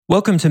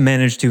Welcome to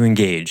Manage to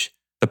Engage,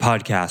 the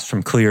podcast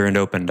from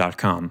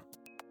clearandopen.com,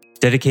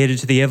 dedicated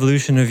to the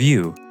evolution of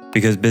you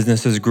because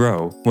businesses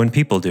grow when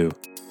people do.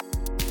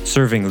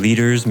 Serving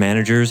leaders,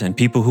 managers, and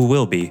people who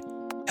will be,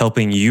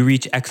 helping you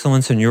reach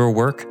excellence in your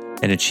work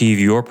and achieve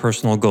your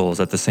personal goals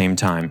at the same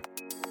time.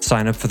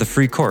 Sign up for the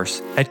free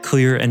course at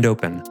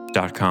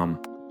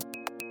clearandopen.com.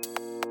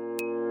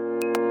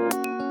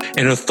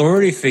 An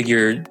authority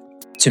figure,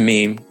 to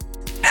me,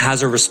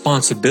 has a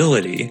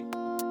responsibility.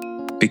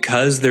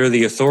 Because they're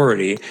the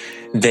authority,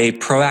 they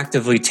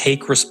proactively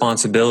take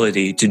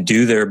responsibility to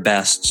do their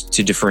best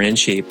to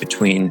differentiate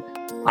between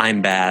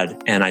I'm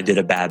bad and I did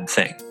a bad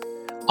thing.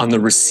 On the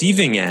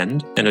receiving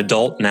end, an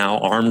adult now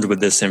armed with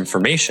this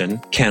information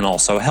can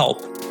also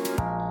help.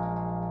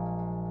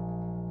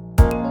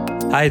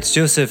 Hi, it's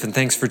Joseph, and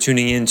thanks for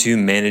tuning in to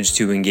Manage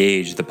to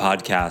Engage, the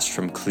podcast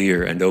from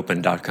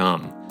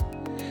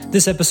clearandopen.com.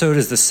 This episode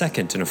is the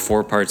second in a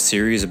four-part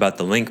series about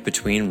the link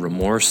between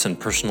remorse and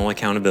personal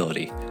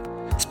accountability.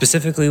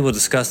 Specifically, we'll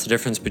discuss the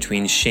difference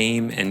between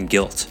shame and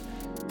guilt.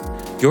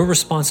 Your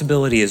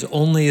responsibility is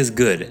only as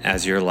good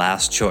as your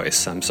last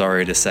choice, I'm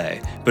sorry to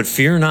say. But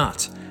fear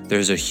not,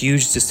 there's a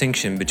huge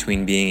distinction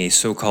between being a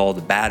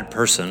so-called bad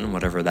person,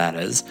 whatever that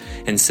is,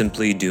 and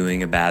simply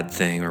doing a bad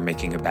thing or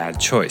making a bad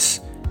choice.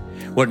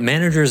 What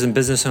managers and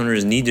business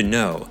owners need to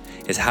know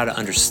is how to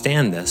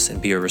understand this and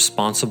be a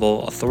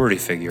responsible authority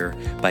figure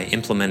by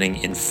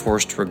implementing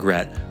enforced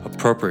regret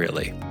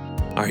appropriately.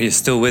 Are you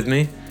still with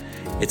me?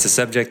 It's a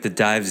subject that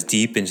dives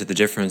deep into the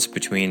difference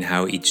between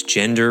how each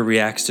gender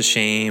reacts to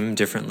shame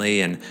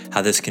differently and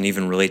how this can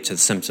even relate to the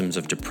symptoms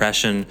of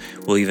depression.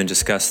 We'll even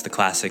discuss the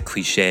classic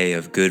cliche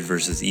of good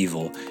versus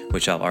evil,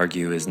 which I'll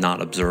argue is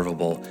not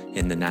observable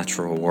in the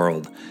natural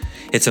world.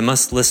 It's a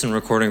must-listen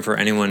recording for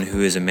anyone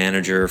who is a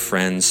manager,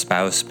 friend,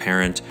 spouse,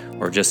 parent,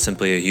 or just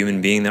simply a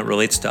human being that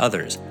relates to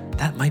others.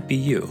 That might be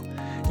you.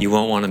 You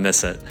won't want to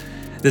miss it.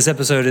 This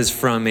episode is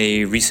from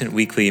a recent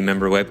weekly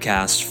member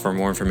webcast. For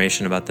more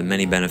information about the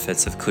many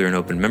benefits of Clear and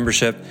Open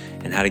membership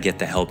and how to get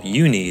the help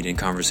you need in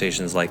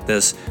conversations like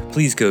this,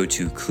 please go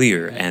to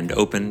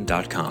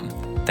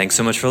clearandopen.com. Thanks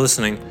so much for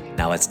listening.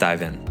 Now let's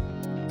dive in.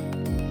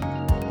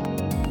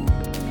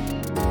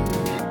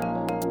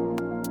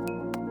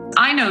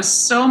 I know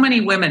so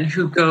many women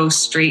who go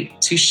straight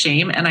to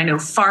shame, and I know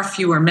far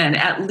fewer men,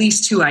 at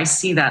least who I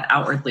see that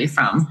outwardly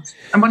from.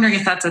 I'm wondering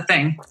if that's a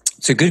thing.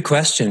 It's a good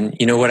question.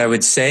 You know, what I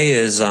would say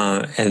is,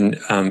 from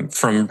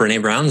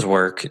Brené Brown's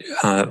work,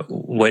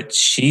 what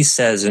she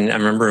says, and I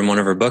remember in one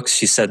of her books,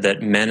 she said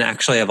that men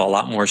actually have a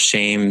lot more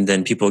shame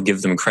than people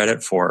give them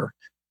credit for.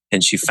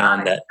 And she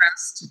found that,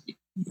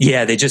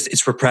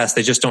 it's repressed.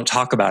 They just don't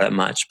talk about it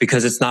much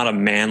because it's not a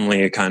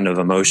manly kind of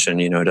emotion,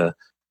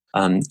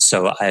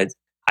 so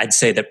I'd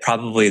say that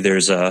probably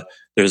there's a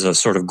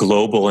sort of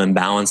global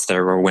imbalance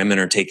there where women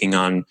are taking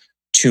on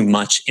too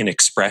much in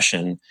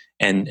expression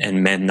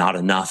and men not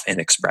enough in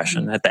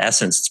expression. At the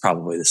essence, it's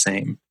probably the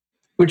same.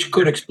 Which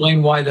could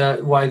explain why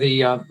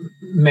the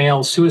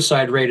male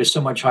suicide rate is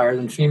so much higher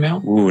than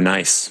female. Ooh,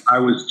 nice. I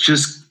was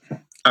just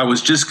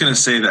going to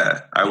say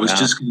that.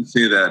 Just going to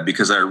say that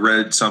because I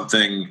read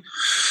something,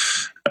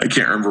 I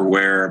can't remember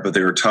where, but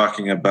they were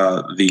talking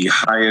about the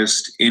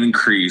highest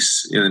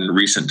increase in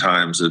recent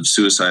times of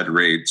suicide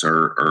rates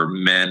are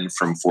men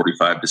from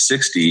 45 to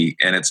 60.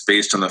 And it's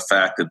based on the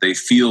fact that they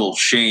feel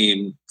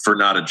shame for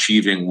not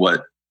achieving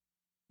what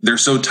they're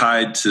so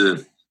tied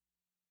to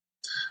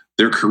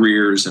their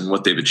careers and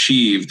what they've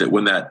achieved that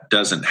when that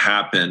doesn't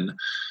happen,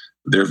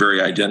 their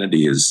very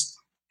identity is,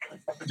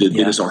 they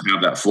just don't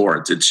have that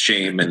floor. It's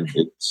shame. And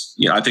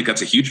I think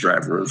that's a huge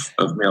driver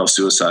of male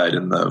suicide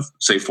in the,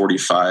 say,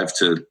 45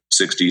 to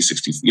 60,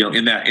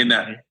 in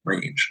that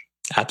range.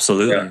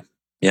 Absolutely.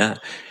 Yeah.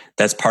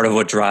 That's part of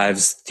what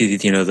drives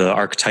the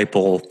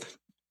archetypal,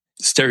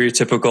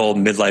 stereotypical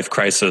midlife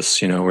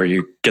crisis, where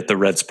you get the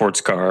red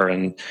sports car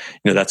and,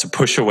 that's a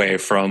push away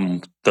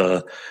from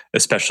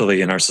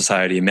especially in our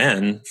society,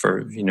 men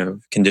for,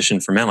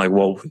 conditioned for men, like,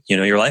 well,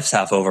 your life's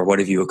half over. What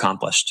have you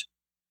accomplished?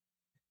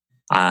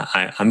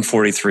 I'm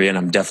 43 and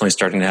I'm definitely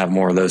starting to have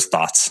more of those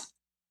thoughts.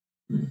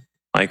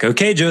 Like,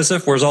 okay,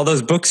 Joseph, where's all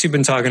those books you've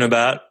been talking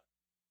about?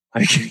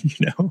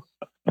 The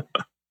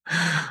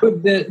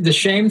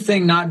shame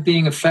thing not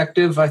being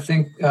effective, I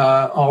think,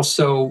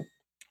 also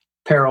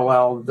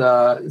paralleled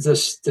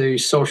the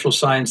social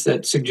science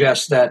that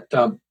suggests that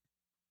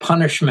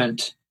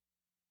punishment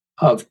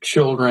of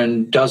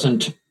children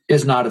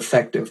is not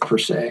effective per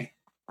se.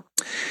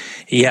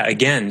 Yeah,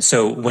 again,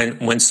 so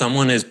when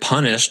someone is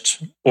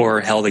punished or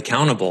held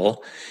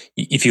accountable,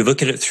 if you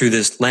look at it through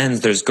this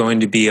lens, there's going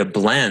to be a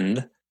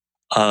blend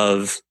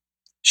of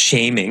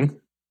shaming,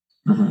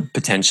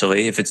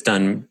 potentially, if it's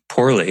done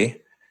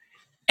poorly,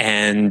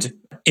 and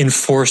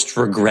enforced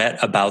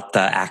regret about the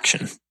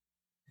action,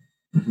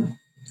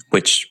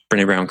 which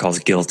Brené Brown calls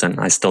guilt, and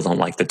I still don't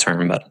like the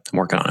term, but I'm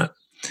working on it.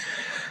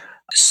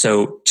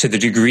 So to the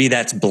degree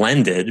that's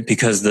blended,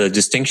 because the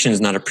distinction is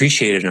not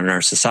appreciated in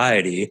our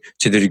society,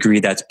 to the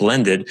degree that's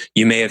blended,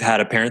 you may have had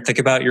a parent think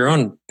about your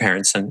own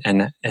parents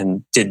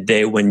and did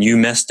they, when you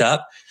messed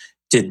up,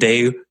 Did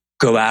they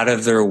go out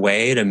of their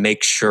way to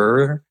make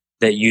sure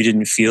that you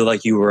didn't feel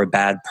like you were a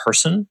bad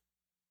person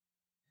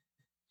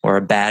or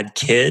a bad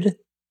kid?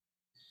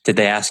 Did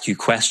they ask you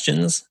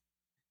questions?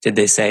 Did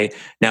they say,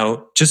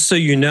 now, just so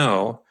you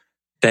know,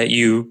 that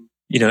you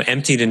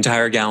emptied an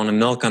entire gallon of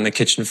milk on the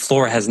kitchen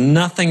floor has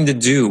nothing to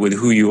do with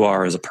who you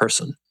are as a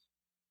person.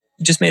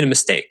 You just made a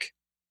mistake.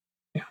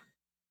 Yeah.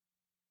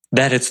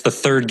 That it's the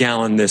third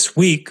gallon this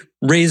week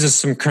raises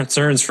some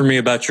concerns for me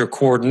about your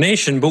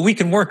coordination, but we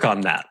can work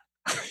on that.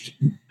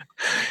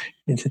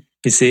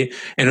 You see,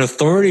 an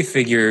authority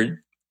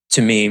figure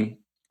to me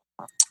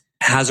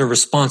has a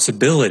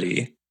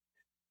responsibility.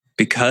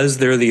 Because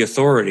they're the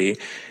authority,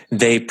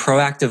 they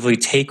proactively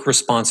take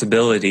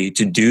responsibility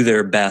to do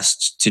their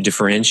best to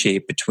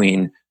differentiate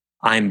between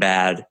I'm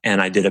bad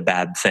and I did a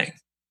bad thing.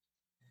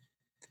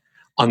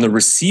 On the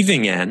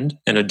receiving end,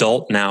 an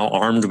adult now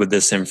armed with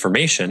this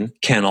information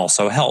can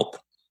also help.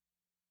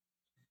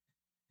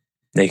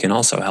 They can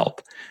also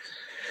help.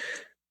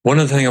 One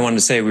other thing I wanted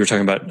to say, we were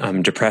talking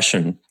about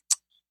depression.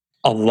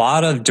 A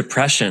lot of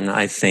depression,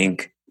 I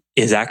think,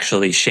 is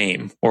actually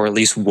shame, or at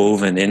least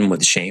woven in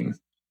with shame.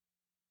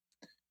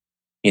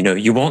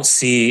 You won't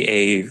see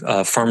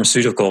a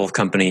pharmaceutical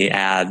company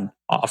ad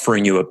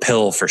offering you a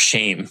pill for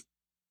shame,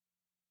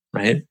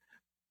 right?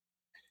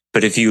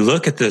 But if you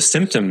look at the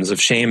symptoms of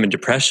shame and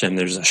depression,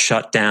 there's a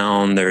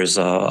shutdown, there's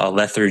a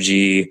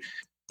lethargy,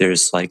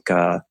 there's like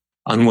a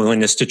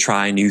unwillingness to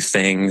try new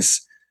things.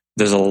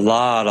 There's a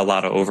lot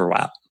of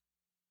overlap.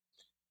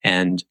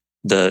 And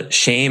the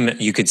shame,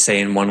 you could say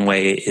in one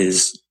way,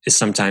 is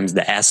sometimes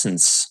the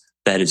essence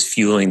that is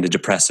fueling the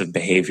depressive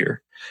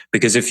behavior.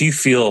 Because if you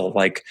feel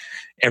like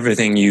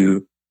everything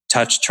you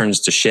touch turns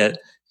to shit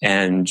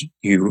and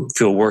you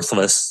feel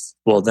worthless,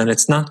 well, then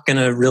it's not going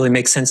to really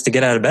make sense to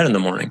get out of bed in the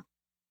morning.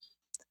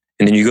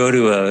 And then you go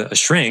to a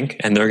shrink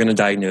and they're going to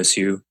diagnose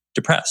you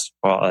depressed.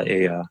 Well,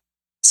 a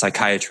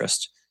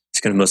psychiatrist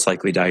is going to most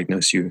likely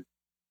diagnose you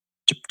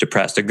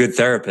depressed. A good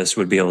therapist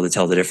would be able to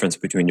tell the difference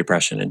between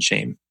depression and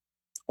shame,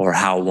 or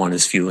how one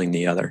is fueling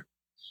the other.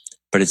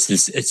 But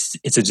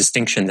it's a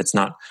distinction that's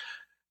not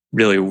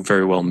really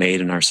very well made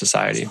in our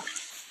society.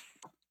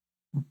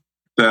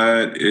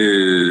 That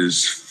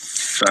is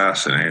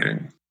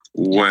fascinating.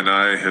 When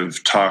I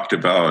have talked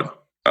about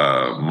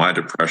my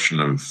depression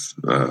of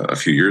a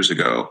few years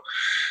ago,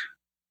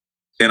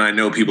 and I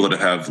know people that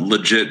have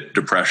legit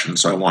depression,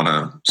 so I want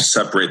to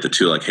separate the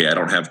two. Like, hey, I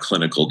don't have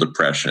clinical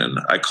depression.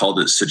 I called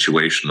it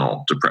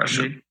situational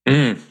depression.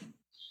 Mm-hmm.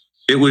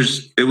 It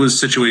was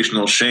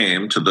situational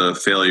shame to the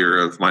failure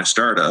of my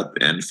startup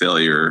and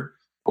failure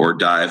or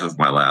dive of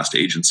my last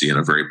agency in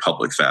a very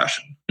public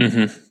fashion.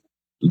 Mm-hmm.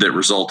 That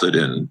resulted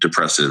in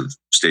depressive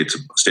state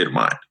of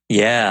mind.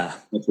 Yeah.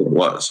 That's what it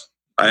was.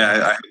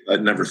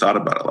 I'd never thought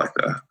about it like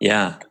that.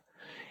 Yeah.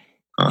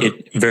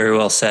 It very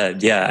well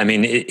said. Yeah. I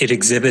mean, it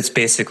exhibits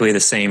basically the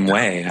same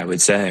way, I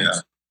would say.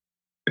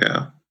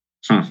 Yeah.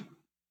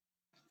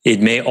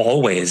 It may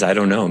always, I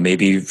don't know,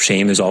 maybe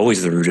shame is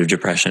always the root of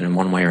depression in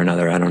one way or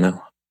another. I don't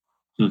know.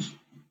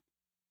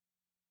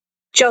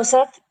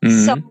 Joseph,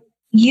 so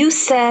you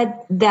said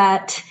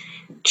that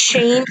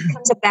change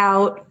comes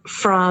about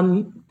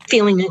from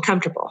feeling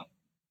uncomfortable.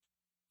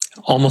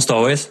 Almost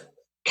always.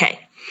 Okay.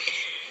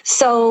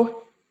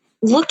 So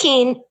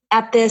looking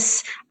at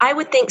this, I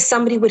would think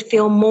somebody would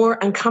feel more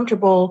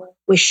uncomfortable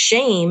with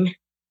shame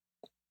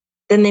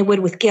than they would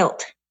with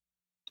guilt.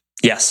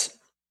 Yes.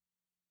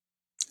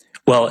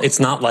 Well, it's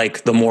not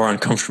like the more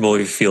uncomfortable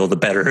you feel, the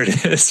better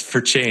it is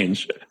for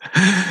change.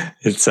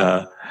 It's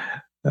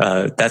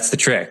that's the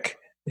trick.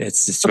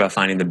 It's just about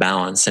finding the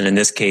balance. And in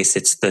this case,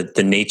 it's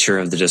the nature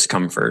of the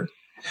discomfort.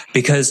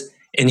 Because,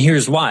 and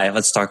here's why. I'm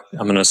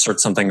going to assert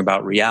something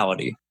about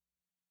reality.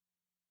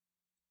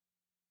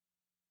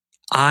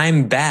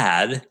 I'm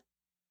bad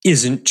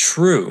isn't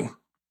true.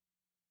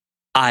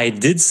 I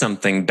did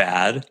something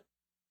bad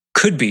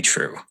could be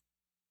true.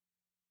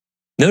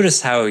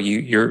 Notice how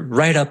you're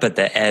right up at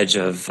the edge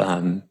of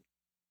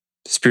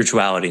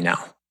spirituality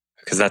now,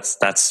 because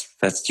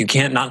that's you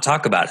can't not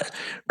talk about it,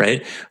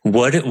 right?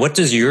 What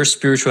does your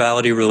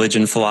spirituality,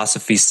 religion,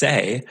 philosophy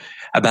say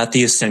about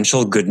the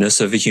essential goodness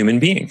of a human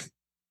being?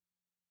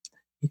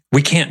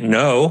 We can't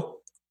know,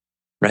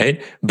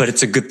 right? But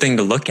it's a good thing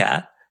to look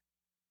at.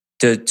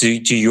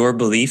 Do your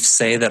beliefs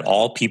say that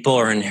all people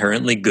are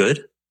inherently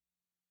good?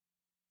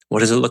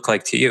 What does it look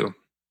like to you?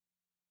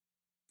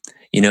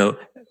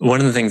 One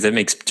of the things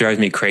that drives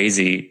me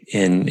crazy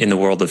in the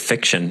world of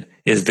fiction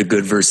is the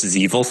good versus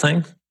evil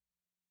thing.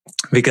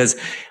 Because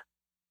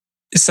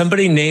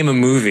somebody name a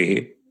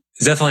movie,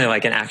 it's definitely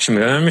like an action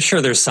movie. I'm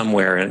sure there's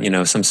somewhere,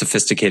 some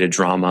sophisticated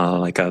drama,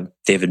 like a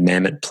David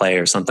Mamet play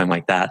or something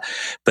like that.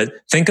 But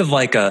think of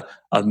like a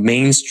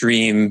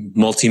mainstream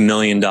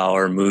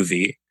multi-million-dollar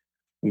movie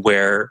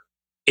where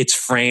it's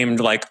framed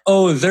like,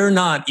 oh, they're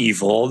not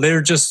evil.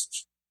 They're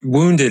just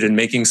wounded and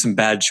making some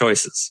bad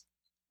choices.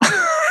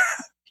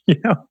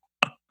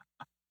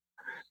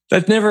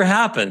 That never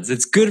happens.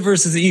 It's good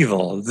versus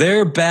evil.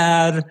 They're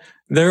bad.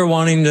 They're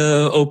wanting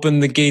to open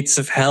the gates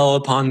of hell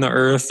upon the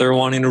earth. They're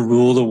wanting to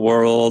rule the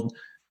world.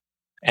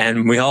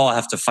 And we all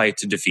have to fight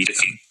to defeat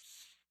them.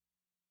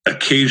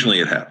 Occasionally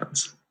it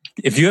happens.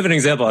 If you have an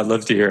example, I'd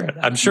love to hear it.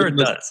 I'm sure it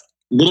does.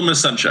 Little Miss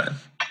Sunshine.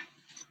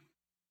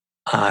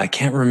 I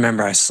can't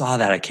remember. I saw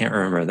that. I can't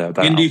remember though.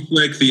 But indie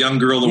flick, the young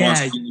girl that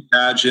wants to be in the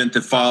pageant,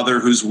 the father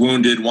who's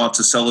wounded wants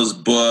to sell his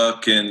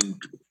book, and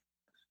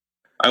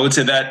I would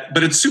say that,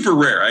 but it's super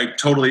rare.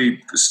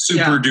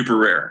 Super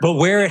duper rare. But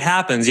where it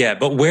happens,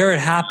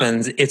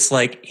 it's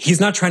like he's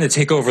not trying to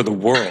take over the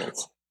world.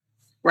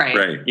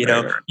 Right.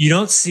 You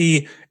don't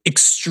see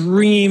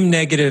extreme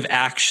negative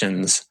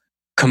actions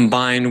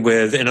combined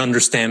with an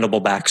understandable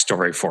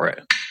backstory for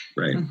it.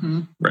 Right.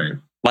 Right.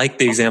 Like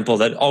the example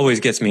that always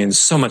gets me in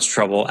so much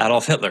trouble,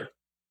 Adolf Hitler.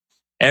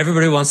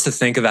 Everybody wants to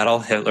think of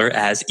Adolf Hitler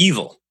as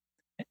evil.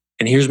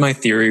 And here's my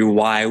theory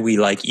why we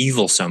like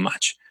evil so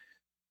much.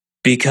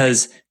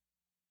 Because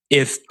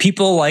if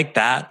people like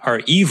that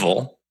are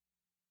evil,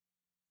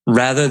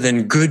 rather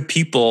than good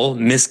people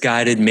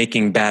misguided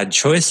making bad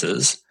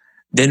choices,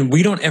 then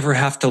we don't ever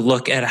have to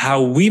look at how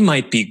we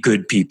might be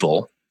good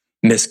people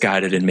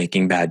misguided in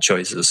making bad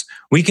choices.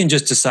 We can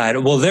just decide,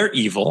 well, they're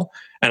evil.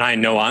 And I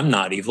know I'm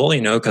not evil,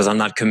 because I'm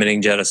not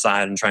committing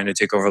genocide and trying to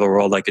take over the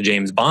world like a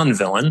James Bond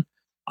villain.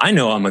 I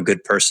know I'm a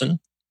good person.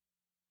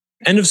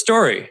 End of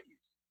story,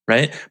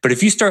 right? But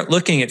if you start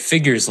looking at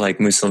figures like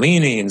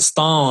Mussolini and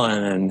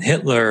Stalin and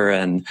Hitler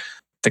and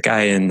the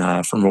guy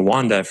from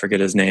Rwanda, I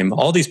forget his name,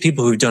 all these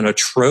people who've done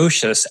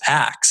atrocious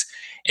acts,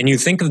 and you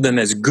think of them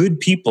as good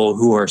people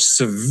who are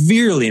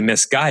severely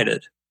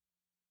misguided,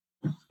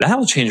 that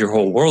will change your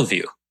whole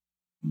worldview.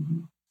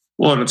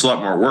 Well, and it's a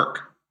lot more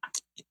work.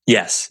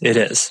 Yes, it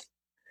is.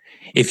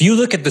 If you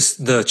look at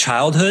the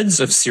childhoods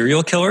of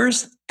serial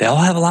killers, they all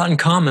have a lot in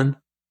common.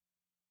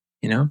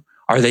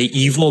 Are they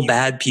evil,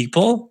 bad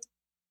people?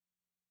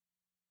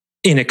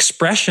 In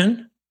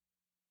expression,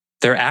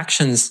 their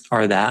actions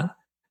are that.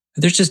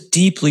 They're just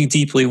deeply,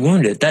 deeply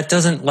wounded. That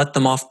doesn't let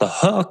them off the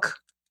hook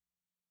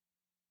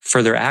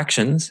for their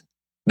actions.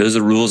 Those are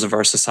the rules of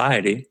our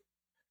society,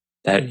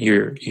 that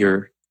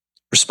you're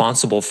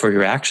responsible for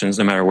your actions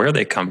no matter where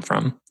they come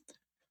from.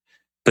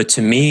 But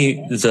to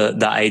me, the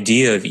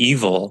idea of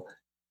evil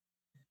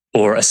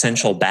or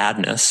essential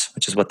badness,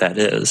 which is what that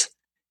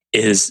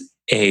is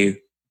a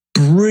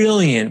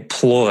brilliant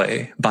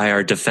ploy by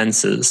our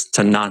defenses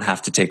to not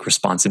have to take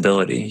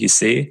responsibility. You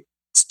see?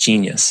 It's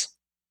genius.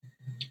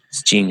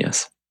 It's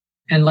genius.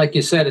 And like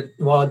you said,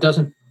 while it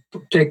doesn't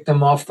take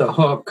them off the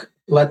hook,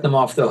 let them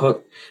off the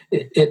hook,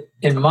 it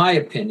in my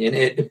opinion,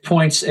 it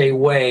points a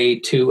way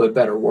to a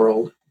better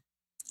world.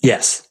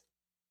 Yes.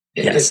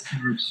 Yes.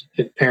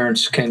 If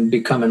parents can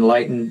become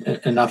enlightened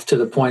enough to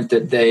the point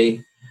that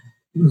they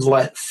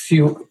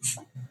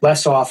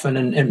less often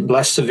and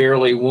less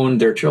severely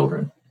wound their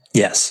children.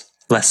 Yes,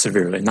 less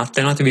severely. They don't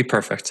have to be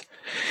perfect.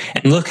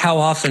 And look how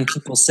often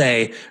people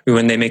say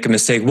when they make a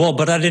mistake, well,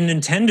 but I didn't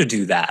intend to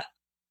do that.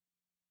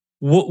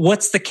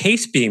 What's the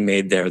case being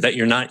made there? That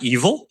you're not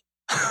evil?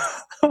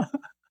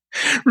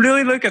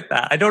 Really look at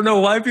that. I don't know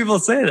why people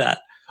say that.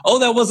 Oh,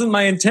 that wasn't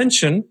my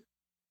intention.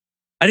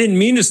 I didn't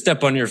mean to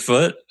step on your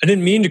foot. I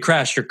didn't mean to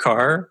crash your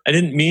car. I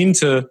didn't mean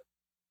to.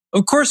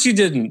 Of course you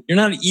didn't. You're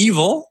not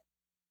evil.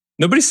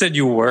 Nobody said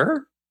you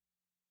were.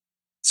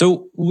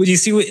 So you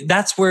see,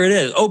 that's where it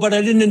is. Oh, but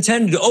I didn't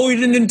intend to. Oh, you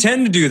didn't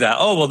intend to do that.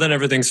 Oh, well, then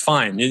everything's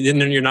fine.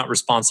 You're not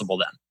responsible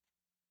then.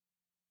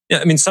 Yeah,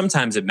 I mean,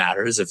 sometimes it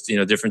matters if,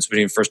 the difference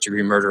between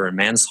first-degree murder and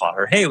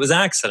manslaughter. Hey, it was an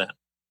accident.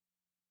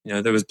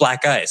 There was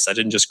black ice. I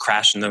didn't just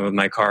crash into them with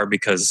my car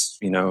because,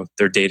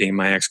 they're dating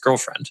my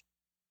ex-girlfriend.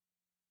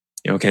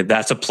 Okay,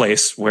 that's a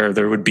place where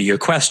there would be a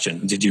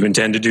question. Did you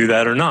intend to do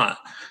that or not?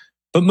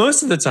 But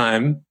most of the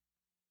time,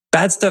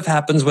 bad stuff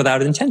happens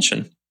without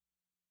intention.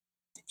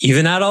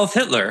 Even Adolf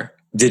Hitler,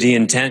 did he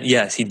intend?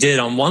 Yes, he did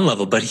on one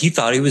level, but he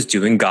thought he was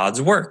doing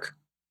God's work.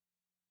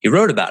 He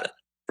wrote about it,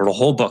 wrote a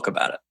whole book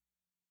about it.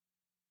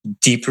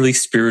 Deeply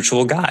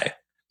spiritual guy,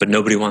 but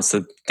nobody wants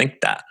to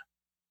think that.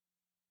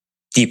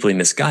 Deeply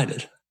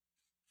misguided.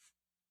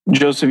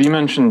 Joseph, you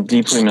mentioned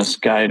deeply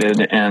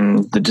misguided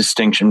and the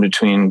distinction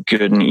between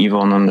good and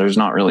evil, and then there's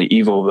not really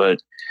evil, but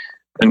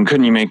then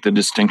couldn't you make the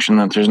distinction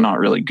that there's not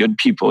really good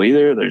people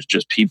either? There's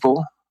just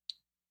people?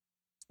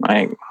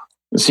 It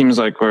seems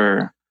like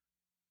we're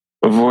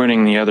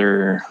avoiding the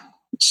other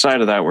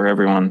side of that where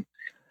everyone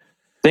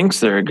thinks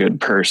they're a good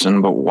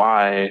person, but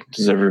why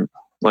does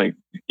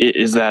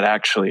is that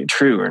actually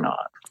true or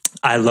not?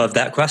 I love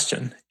that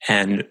question.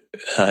 And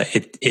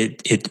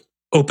it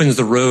opens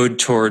the road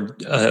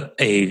toward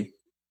a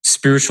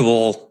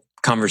spiritual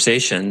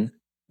conversation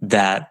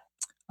that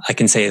I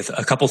can say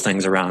a couple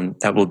things around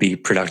that will be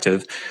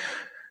productive.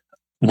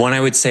 One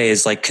I would say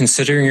is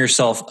considering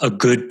yourself a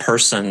good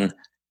person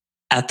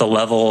at the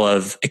level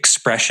of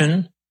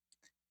expression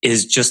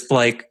is just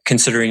like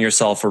considering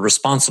yourself a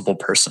responsible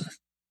person.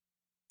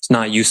 It's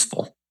not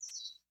useful.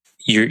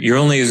 You're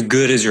only as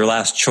good as your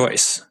last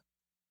choice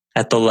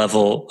at the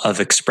level of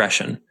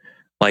expression.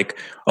 Like,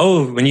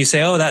 oh, when you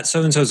say, oh, that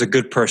so-and-so is a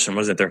good person,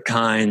 what is it? They're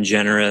kind,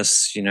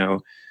 generous,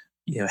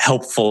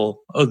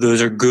 helpful. Oh,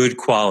 those are good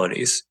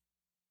qualities.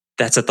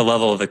 That's at the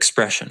level of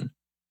expression.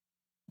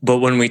 But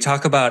when we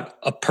talk about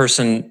a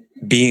person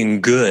being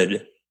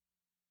good,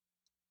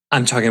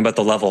 I'm talking about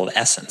the level of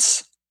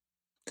essence.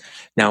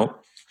 Now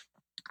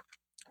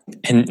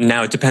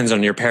it depends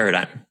on your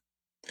paradigm.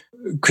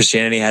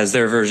 Christianity has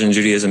their version,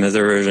 Judaism has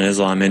their version,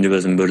 Islam,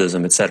 Hinduism,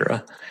 Buddhism,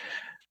 etc.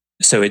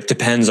 So it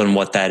depends on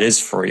what that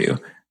is for you.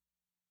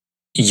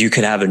 You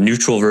could have a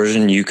neutral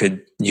version. You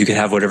could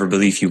have whatever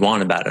belief you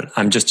want about it.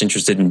 I'm just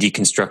interested in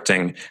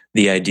deconstructing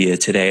the idea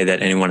today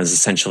that anyone is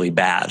essentially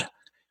bad.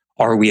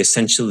 Are we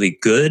essentially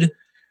good?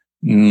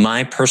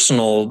 My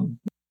personal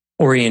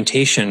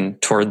orientation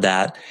toward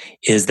that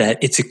is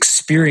that it's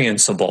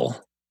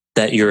experienceable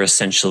that you're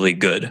essentially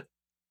good.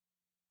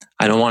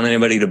 I don't want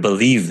anybody to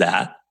believe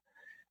that,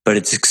 but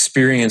it's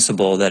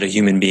experienceable that a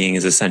human being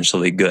is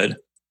essentially good.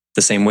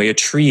 The same way a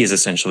tree is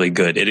essentially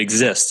good. It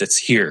exists. It's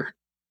here.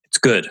 It's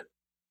good.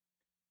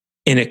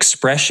 In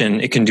expression,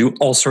 it can do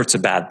all sorts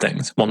of bad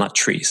things. Well, not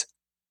trees,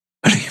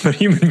 but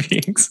human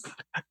beings.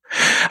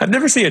 I've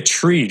never seen a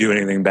tree do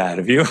anything bad.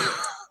 Have you?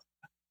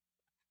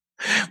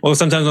 Well,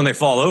 sometimes when they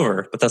fall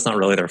over, but that's not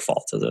really their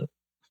fault, is it?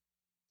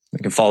 They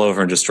can fall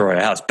over and destroy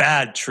a house.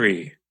 Bad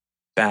tree.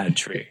 Bad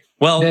tree.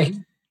 Well,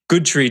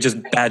 good tree, just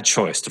bad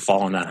choice to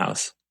fall on that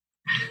house.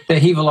 They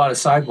heave a lot of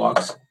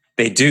sidewalks.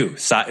 They do.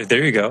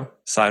 There you go.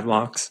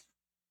 Sidewalks,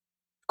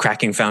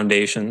 cracking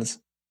foundations,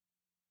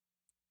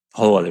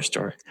 whole other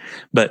story.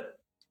 But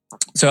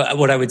so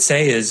what I would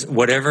say is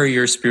whatever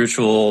your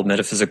spiritual,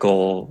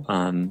 metaphysical,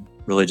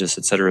 religious,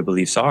 etc.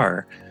 beliefs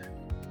are,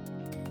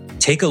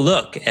 take a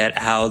look at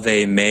how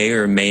they may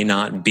or may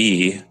not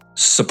be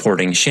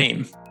supporting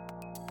shame,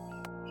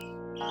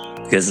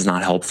 because it's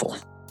not helpful.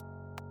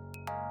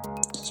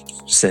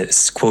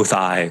 Says, quoth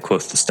I,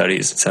 quoth the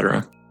studies,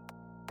 etc.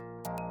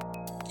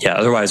 Yeah,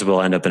 otherwise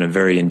we'll end up in a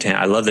very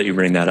I love that you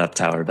bring that up,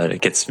 Tower, but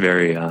it gets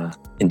very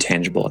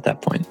intangible at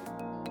that point.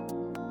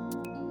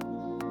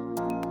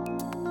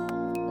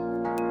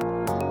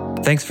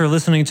 Thanks for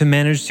listening to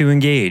Manage to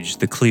Engage,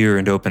 the Clear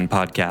and Open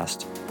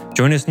podcast.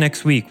 Join us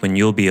next week when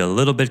you'll be a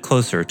little bit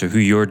closer to who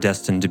you're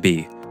destined to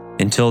be.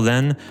 Until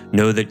then,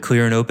 know that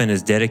Clear and Open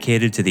is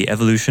dedicated to the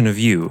evolution of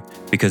you,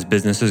 because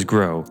businesses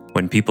grow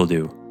when people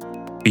do.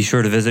 Be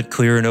sure to visit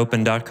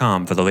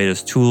clearandopen.com for the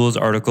latest tools,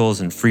 articles,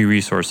 and free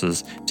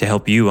resources to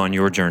help you on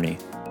your journey.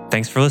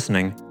 Thanks for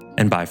listening,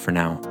 and bye for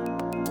now.